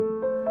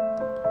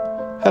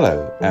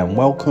Hello and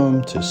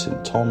welcome to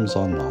St Thomas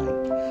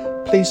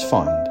Online. Please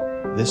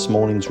find this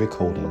morning's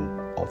recording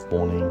of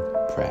morning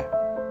prayer.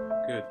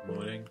 Good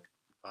morning.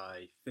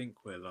 I think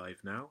we're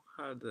live now.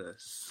 Had a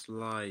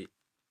slight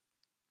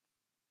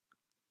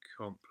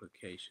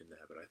complication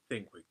there, but I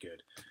think we're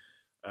good.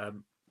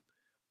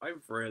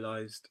 I've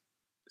realised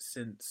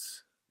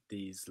since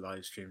these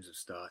live streams have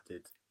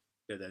started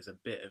that there's a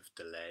bit of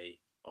delay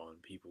on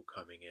people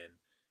coming in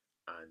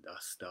and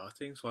us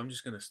starting, so I'm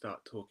just going to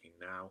start talking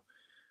now.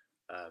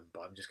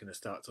 But I'm just going to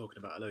start talking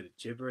about a load of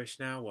gibberish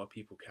now while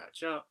people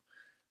catch up.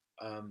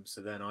 So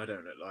then I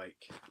don't look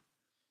like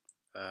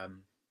I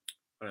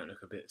don't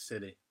look a bit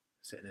silly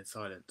sitting in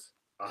silence.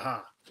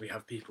 Aha, we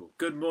have people.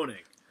 Good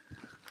morning.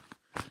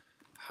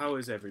 How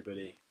is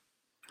everybody?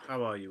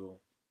 How are you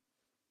all?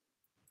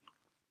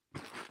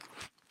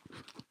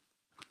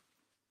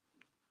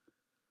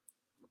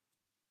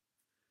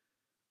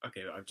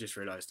 Okay, I've just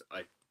realised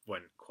I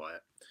went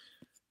quiet.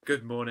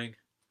 Good morning.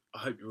 I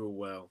hope you're all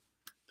well.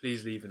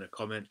 Please leave in the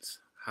comments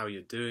how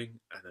you're doing,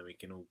 and then we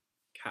can all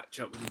catch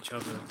up with each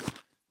other.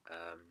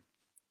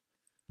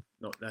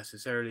 Not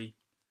necessarily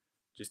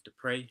just to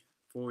pray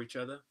for each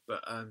other,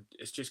 but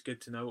it's just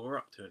good to know what we're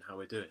up to and how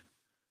we're doing.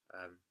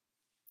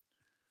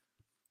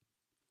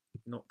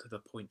 Not to the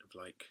point of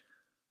like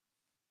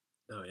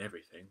knowing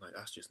everything, like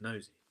that's just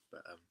nosy.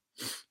 But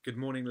good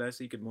morning,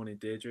 Leslie. Good morning,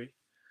 Deirdre.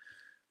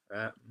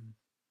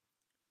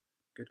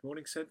 Good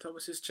morning, St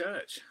Thomas's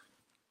Church.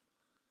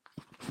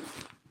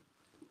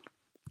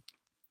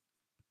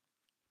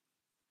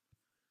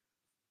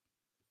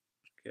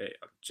 Okay,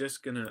 I'm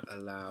just gonna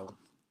allow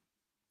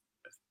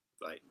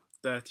like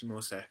 30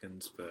 more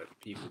seconds for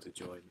people to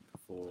join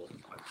before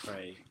I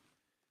pray,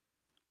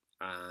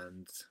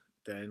 and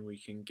then we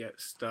can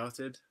get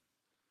started.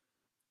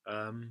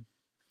 Good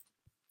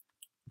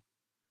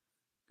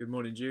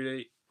morning,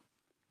 Julie.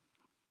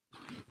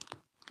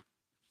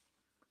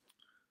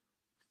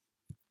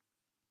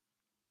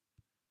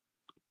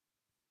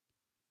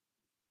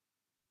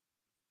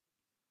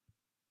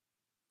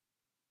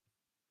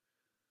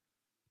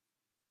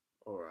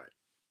 All right,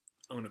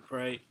 I'm going to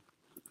pray.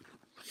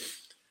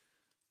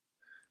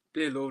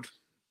 Dear Lord,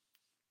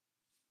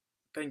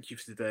 thank you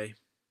for today.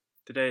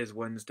 Today is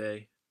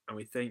Wednesday, and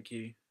we thank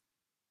you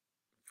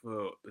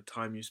for the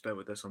time you spent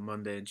with us on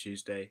Monday and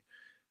Tuesday.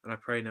 And I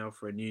pray now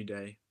for a new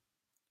day,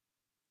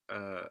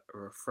 a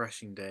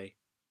refreshing day,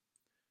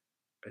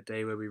 a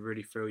day where we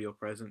really feel your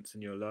presence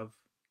and your love.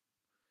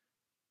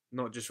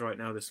 Not just right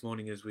now this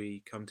morning as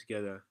we come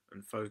together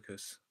and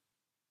focus,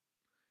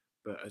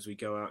 but as we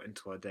go out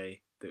into our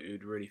day, that we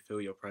would really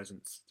feel your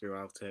presence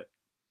throughout it.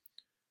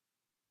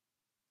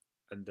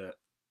 And that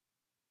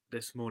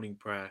this morning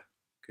prayer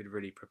could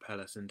really propel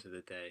us into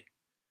the day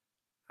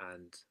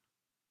and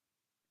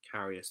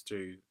carry us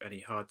through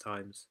any hard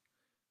times,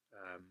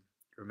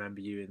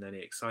 remember you in any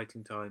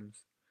exciting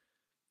times,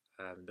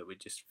 that we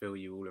just feel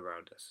you all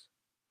around us.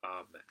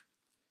 Amen.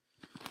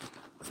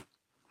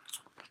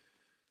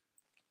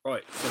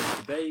 Right,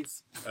 so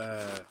today's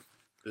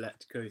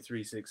Let Go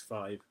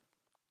 365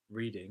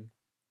 reading,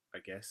 I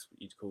guess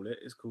you'd call it,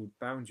 is called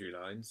Boundary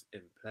Lines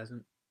in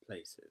Pleasant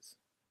Places.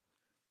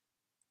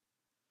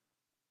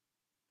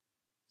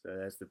 So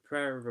there's the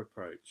prayer of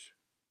approach.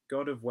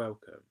 God of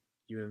welcome,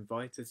 you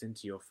invite us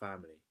into your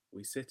family.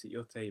 We sit at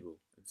your table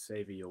and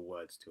savour your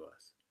words to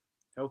us.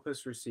 Help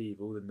us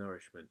receive all the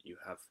nourishment you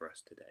have for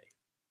us today.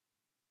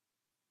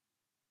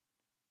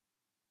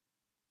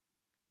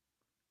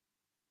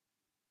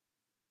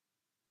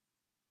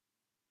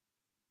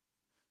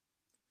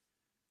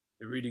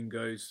 The reading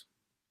goes,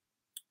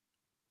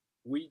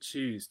 we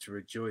choose to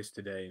rejoice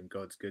today in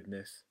God's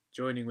goodness,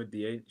 joining with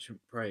the ancient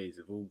praise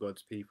of all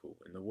God's people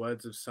in the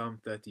words of Psalm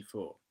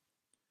 34.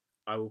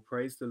 I will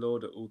praise the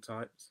Lord at all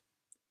times.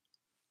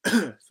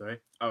 I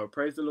will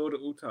praise the Lord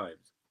at all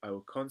times. I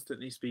will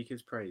constantly speak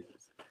his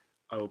praises.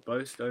 I will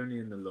boast only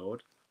in the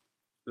Lord.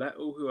 Let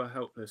all who are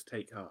helpless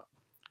take heart.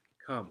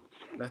 Come,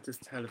 let us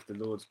tell of the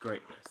Lord's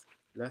greatness.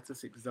 Let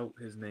us exalt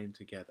his name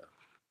together.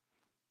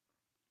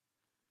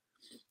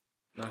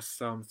 That's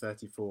Psalm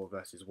 34,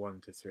 verses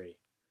 1 to 3.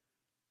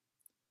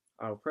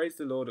 I will praise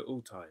the Lord at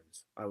all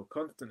times. I will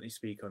constantly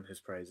speak on his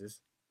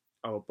praises.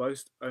 I will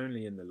boast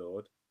only in the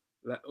Lord.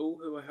 Let all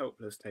who are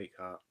helpless take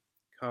heart.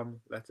 Come,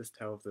 let us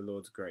tell of the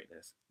Lord's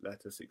greatness.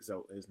 Let us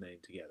exalt his name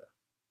together.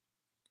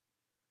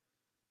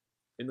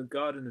 In the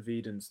Garden of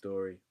Eden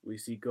story, we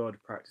see God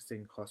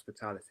practicing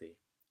hospitality,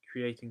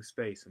 creating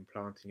space and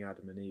planting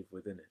Adam and Eve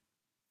within it.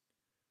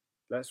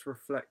 Let's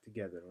reflect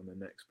together on the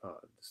next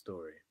part of the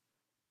story.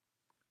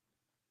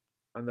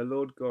 And the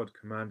Lord God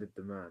commanded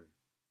the man,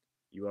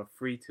 you are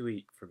free to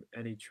eat from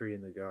any tree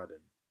in the garden,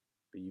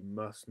 but you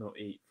must not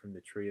eat from the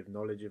tree of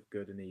knowledge of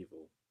good and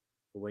evil,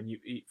 for when you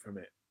eat from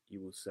it,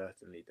 you will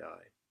certainly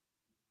die.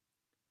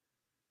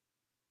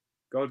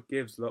 God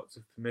gives lots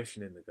of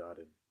permission in the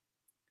garden.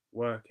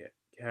 Work it,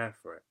 care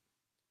for it,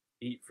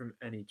 eat from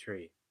any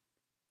tree,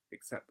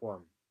 except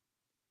one.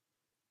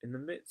 In the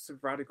midst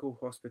of radical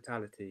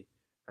hospitality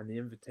and the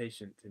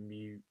invitation to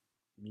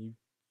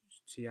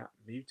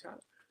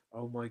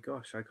Oh my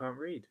gosh, I can't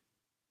read.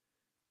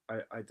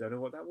 I don't know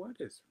what that word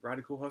is.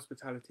 Radical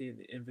hospitality and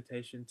the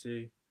invitation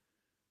to,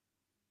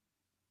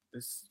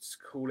 let's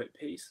call it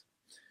peace.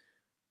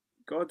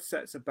 God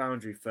sets a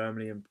boundary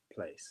firmly in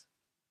place.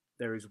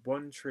 There is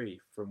one tree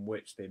from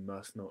which they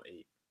must not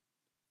eat.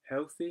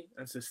 Healthy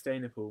and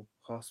sustainable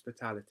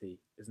hospitality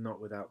is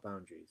not without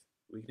boundaries.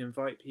 We can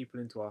invite people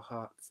into our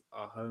hearts,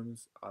 our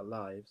homes, our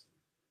lives,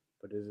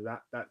 but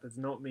that does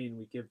not mean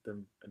we give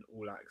them an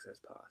all access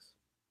pass.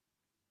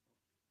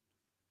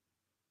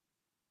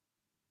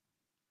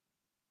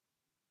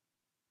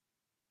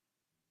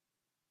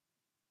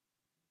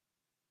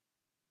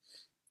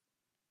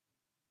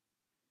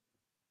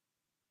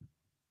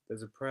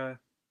 There's a prayer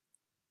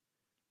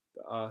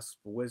that asks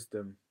for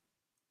wisdom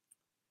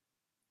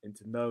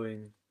into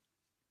knowing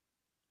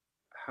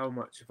how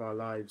much of our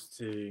lives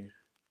to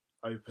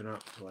open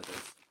up to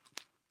others.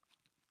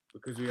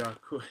 Because we are.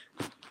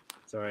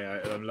 Sorry,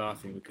 I'm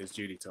laughing because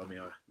Julie told me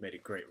I made a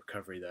great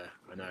recovery there.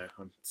 I know,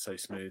 I'm so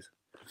smooth.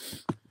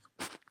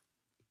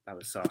 That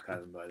was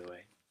sarcasm, by the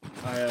way.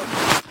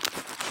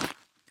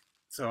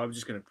 So I'm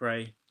just going to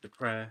pray the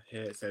prayer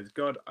here. It says,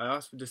 God, I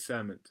ask for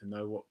discernment to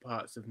know what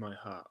parts of my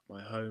heart,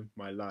 my home,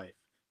 my life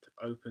to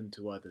open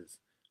to others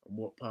and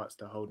what parts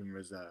to hold in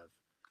reserve.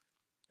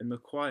 In the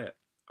quiet,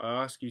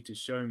 I ask you to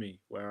show me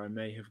where I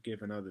may have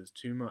given others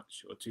too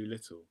much or too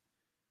little.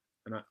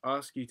 And I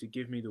ask you to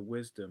give me the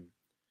wisdom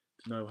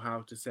to know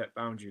how to set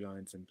boundary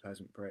lines in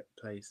pleasant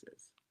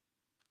places.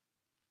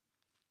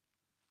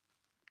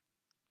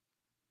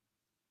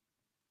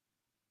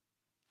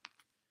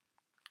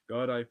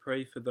 God, I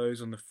pray for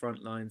those on the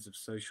front lines of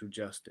social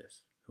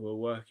justice who are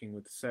working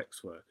with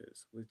sex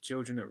workers, with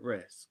children at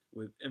risk,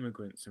 with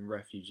immigrants and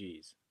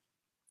refugees.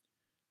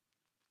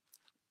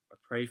 I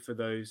pray for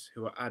those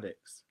who are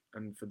addicts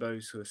and for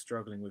those who are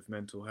struggling with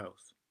mental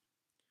health.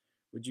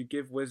 Would you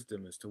give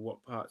wisdom as to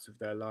what parts of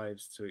their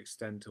lives to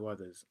extend to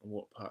others and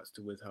what parts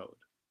to withhold?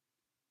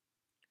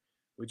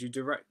 Would you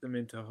direct them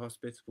into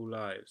hospitable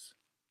lives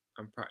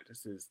and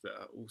practices that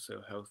are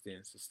also healthy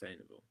and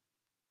sustainable?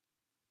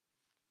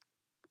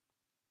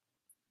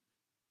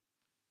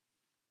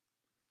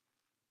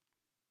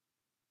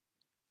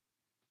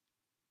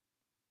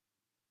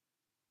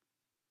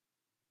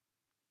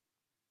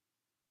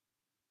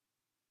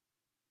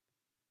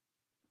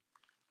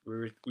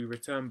 We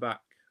return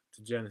back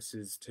to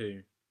Genesis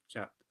 2,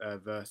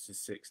 verses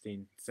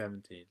 16,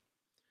 17.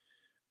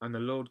 And the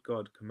Lord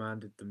God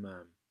commanded the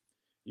man,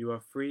 you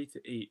are free to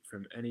eat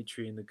from any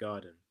tree in the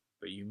garden,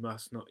 but you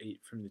must not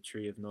eat from the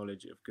tree of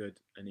knowledge of good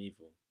and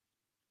evil.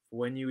 For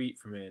when you eat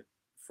from it,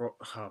 oh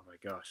my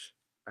gosh,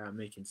 I am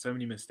making so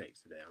many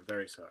mistakes today. I'm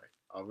very sorry.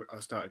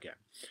 I'll start again.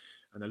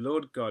 And the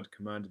Lord God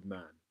commanded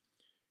man,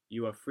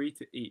 you are free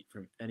to eat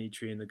from any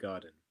tree in the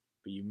garden,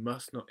 but you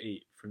must not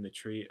eat from the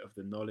tree of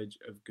the knowledge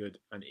of good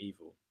and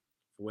evil.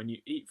 For when you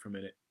eat from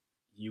it,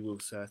 you will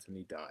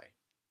certainly die.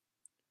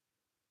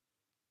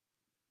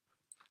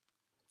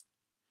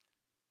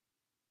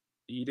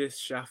 Edith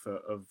Schaffer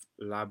of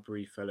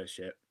Laborie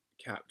Fellowship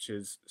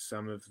captures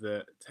some of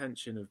the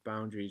tension of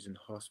boundaries in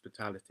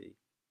hospitality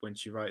when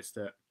she writes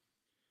that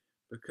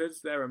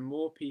because there are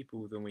more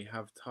people than we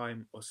have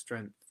time or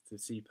strength to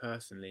see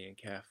personally and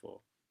care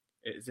for,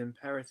 it is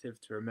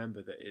imperative to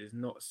remember that it is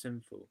not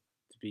sinful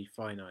to be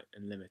finite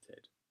and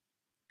limited.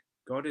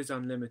 God is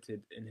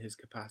unlimited in his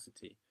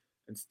capacity,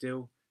 and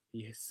still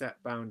he has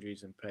set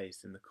boundaries in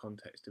place in the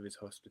context of his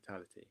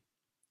hospitality.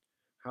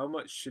 How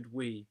much should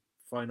we,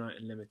 finite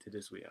and limited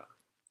as we are?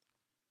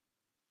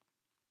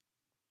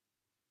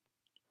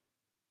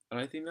 And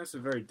I think that's a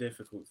very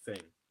difficult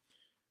thing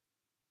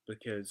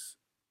because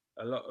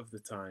a lot of the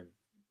time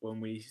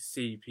when we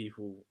see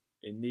people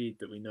in need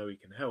that we know we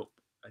can help,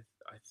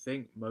 I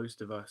think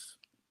most of us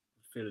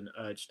feel an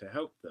urge to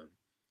help them.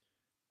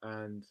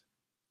 And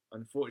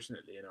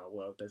unfortunately, in our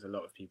world, there's a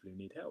lot of people who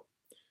need help.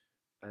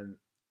 And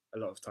a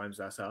lot of times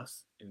that's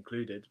us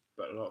included,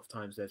 but a lot of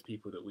times there's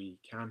people that we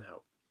can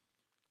help.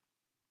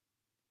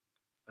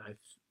 I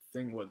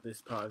think what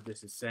this part of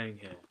this is saying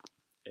here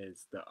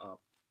is that our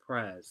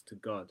prayers to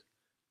God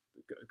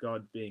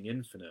being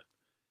infinite,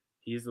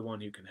 he is the one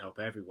who can help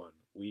everyone.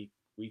 We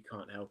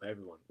can't help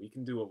everyone. We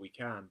can do what we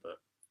can, but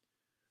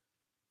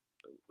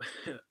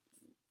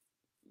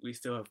we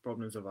still have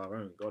problems of our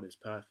own. God is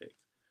perfect.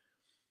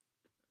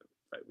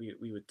 Like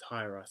we would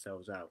tire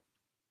ourselves out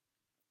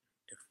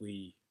if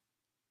we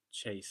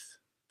chase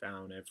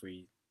down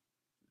every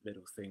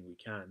little thing we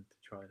can to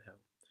try and help.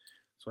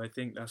 So I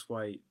think that's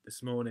why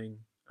this morning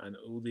and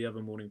all the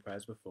other morning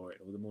prayers before it,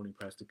 all the morning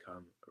prayers to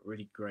come, are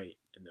really great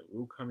in that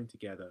we're all coming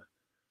together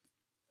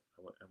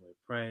and we're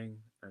praying,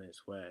 and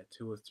it's where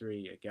two or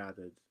three are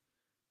gathered,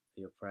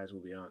 your prayers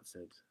will be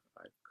answered.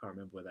 I can't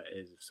remember where that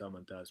is. If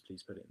someone does,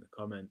 please put it in the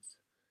comments.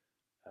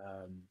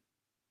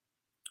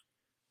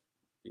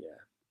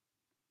 Yeah.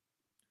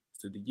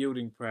 So the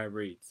yielding prayer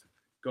reads,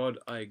 God,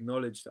 I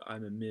acknowledge that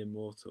I'm a mere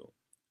mortal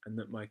and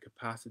that my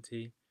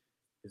capacity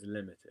is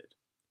limited.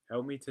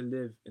 Help me to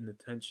live in the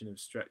tension of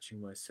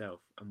stretching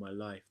myself and my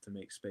life to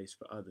make space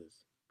for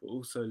others, but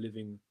also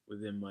living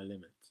within my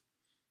limits.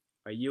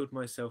 I yield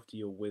myself to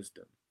your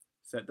wisdom.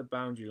 Set the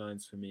boundary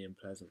lines for me in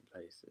pleasant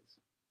places.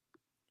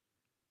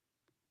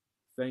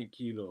 Thank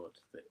you, Lord,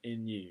 that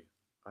in you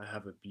I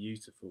have a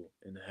beautiful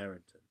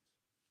inheritance.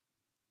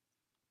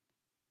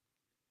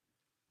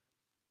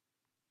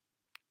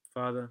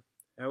 Father,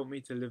 help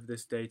me to live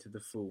this day to the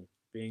full,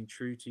 being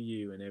true to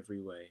you in every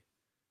way.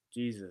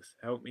 Jesus,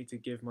 help me to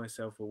give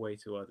myself away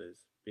to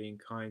others, being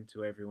kind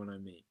to everyone I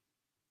meet.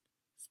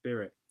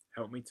 Spirit,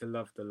 help me to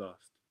love the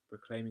lost,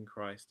 proclaiming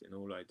Christ in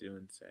all I do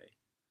and say.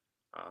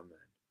 Amen.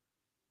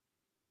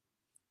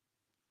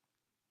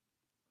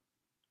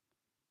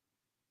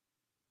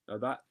 Now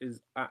that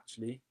is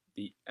actually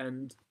the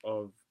end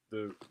of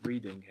the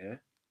reading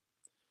here,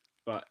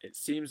 but it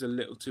seems a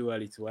little too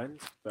early to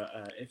end. But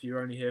if you're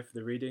only here for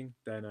the reading,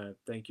 then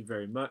thank you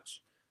very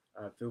much.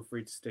 Feel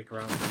free to stick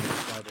around for the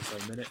next 5 or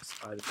so minutes.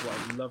 What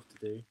I'd love to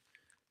do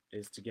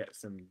is to get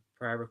some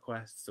prayer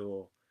requests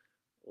or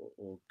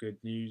good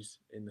news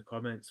in the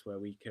comments where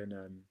we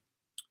can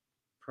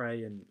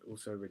pray and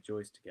also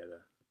rejoice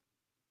together.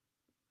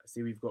 I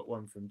see we've got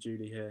one from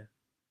Julie here.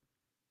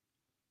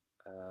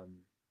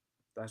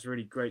 That's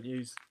really great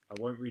news. I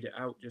won't read it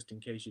out just in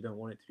case you don't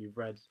want it to be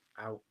read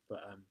out,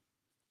 but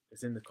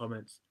it's in the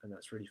comments and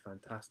that's really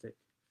fantastic.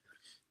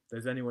 If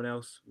there's anyone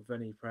else with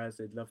any prayers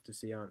they'd love to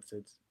see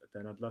answered,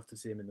 then I'd love to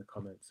see them in the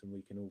comments and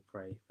we can all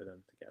pray for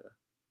them together.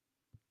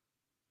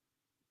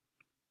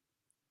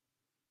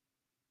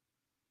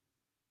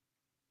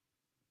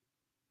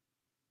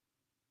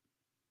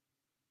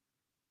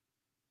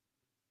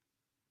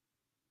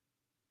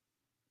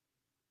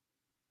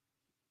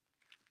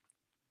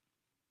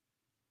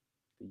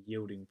 The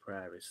yielding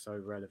prayer is so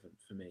relevant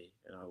for me,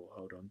 and I will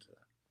hold on to that.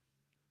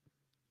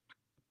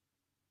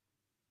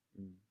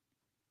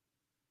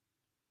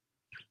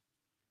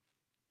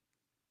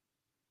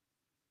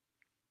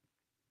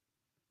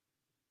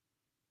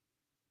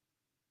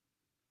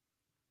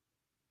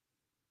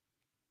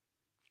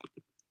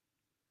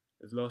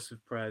 There's lots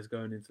of prayers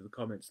going into the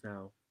comments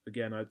now.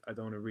 Again, I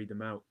don't want to read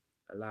them out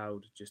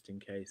aloud just in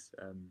case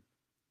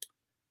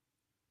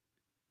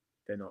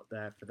they're not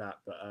there for that,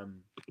 but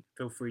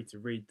feel free to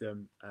read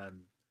them.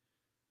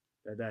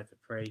 They're there to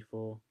pray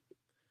for.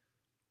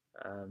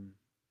 I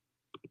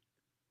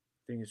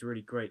think it's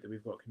really great that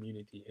we've got a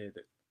community here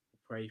that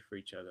pray for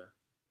each other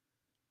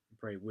and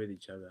pray with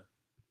each other.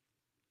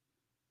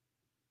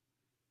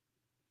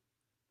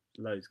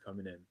 Loads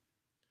coming in.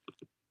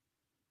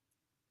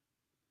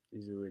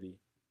 These are really,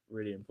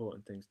 really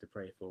important things to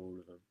pray for, all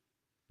of them.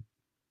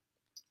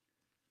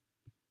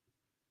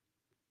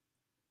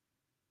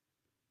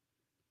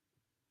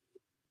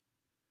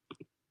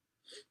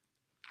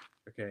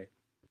 Okay.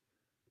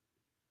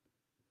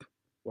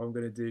 What I'm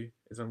going to do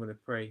is I'm going to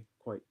pray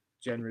quite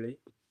generally.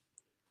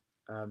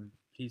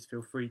 Please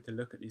feel free to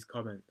look at these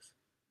comments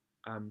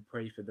and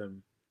pray for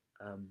them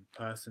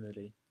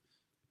personally.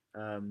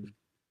 And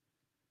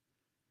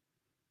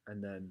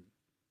then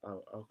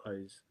I'll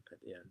close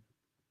at the end.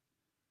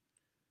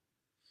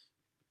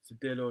 So,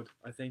 dear Lord,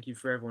 I thank you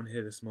for everyone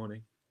here this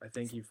morning. I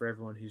thank you for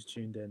everyone who's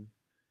tuned in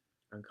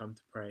and come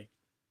to pray.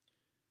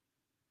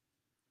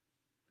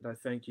 And I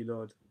thank you,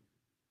 Lord,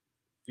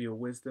 for your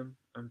wisdom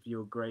and for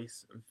your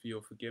grace and for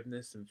your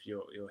forgiveness and for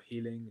your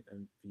healing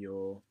and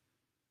for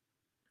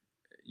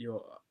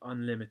your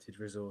unlimited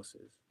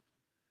resources.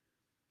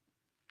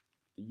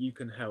 You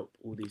can help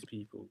all these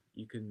people.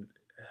 You can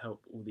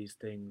help all these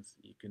things.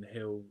 You can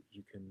heal.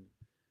 You can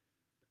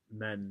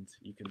mend.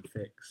 You can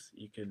fix.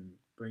 You can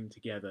bring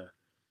together.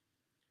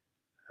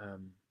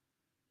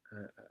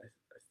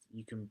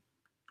 You can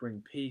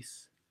bring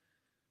peace.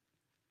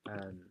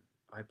 And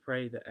I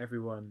pray that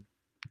everyone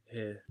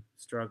here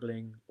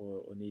struggling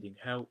or needing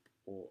help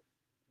or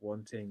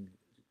wanting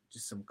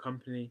just some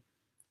company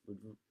would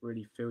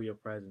really feel your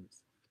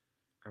presence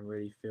and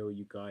really feel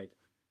you guide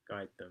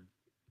them.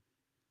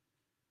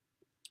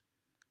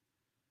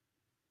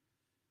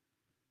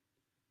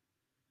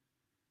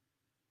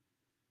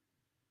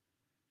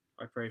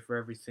 I pray for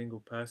every single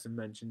person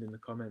mentioned in the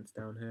comments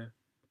down here.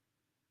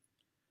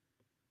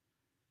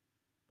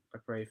 I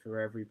pray for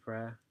every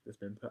prayer that's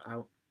been put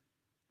out.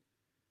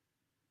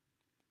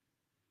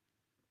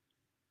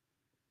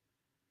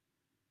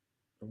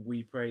 And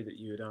we pray that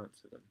you would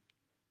answer them.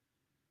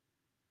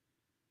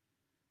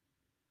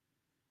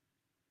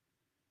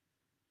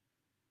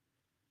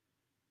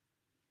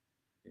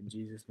 In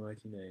Jesus'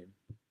 mighty name.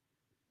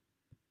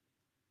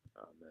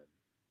 Amen.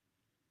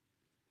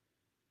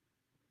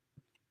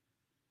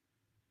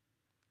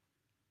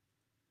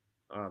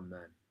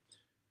 Amen.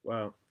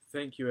 Well,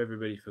 thank you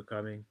everybody for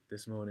coming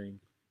this morning.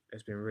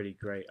 It's been really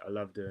great. I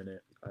love doing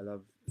it. I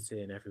love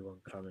seeing everyone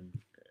come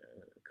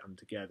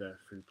together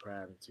through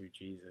prayer and through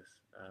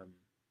Jesus.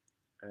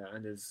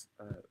 And as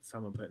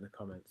someone put in the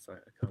comments, I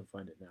can't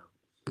find it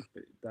now,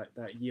 but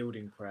that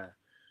yielding prayer,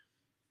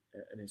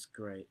 and it's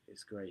great.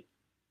 It's great.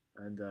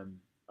 And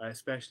I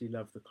especially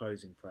love the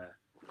closing prayer.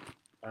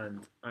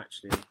 And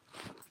actually,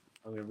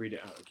 I'm going to read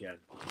it out again.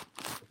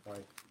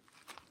 Because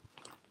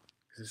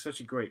it's such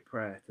a great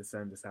prayer to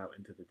send us out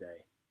into the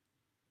day.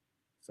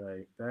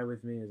 So bear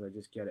with me as I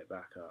just get it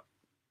back up.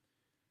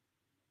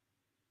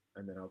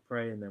 And then I'll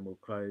pray and then we'll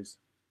close.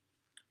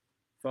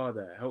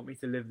 Father, help me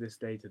to live this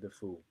day to the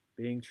full,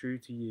 being true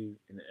to you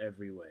in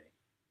every way.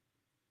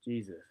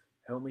 Jesus,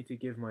 help me to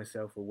give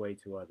myself away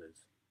to others,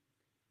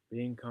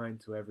 being kind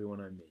to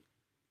everyone I meet.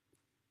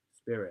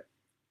 Spirit,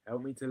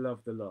 help me to love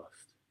the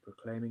lost,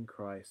 proclaiming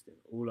Christ in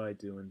all I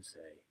do and say.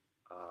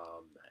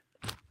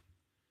 Amen.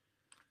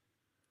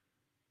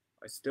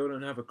 I still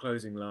don't have a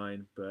closing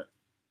line, but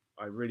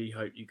I really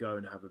hope you go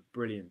and have a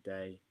brilliant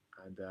day,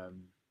 and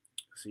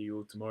see you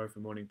all tomorrow for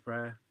morning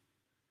prayer.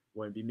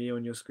 Won't be me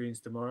on your screens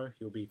tomorrow,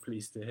 you'll be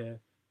pleased to hear,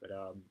 but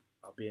I'll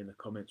be in the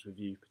comments with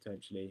you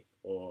potentially,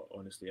 or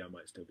honestly I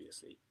might still be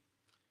asleep.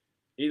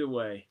 Either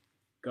way,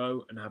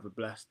 go and have a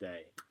blessed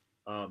day.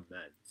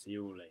 Amen. See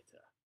you all later.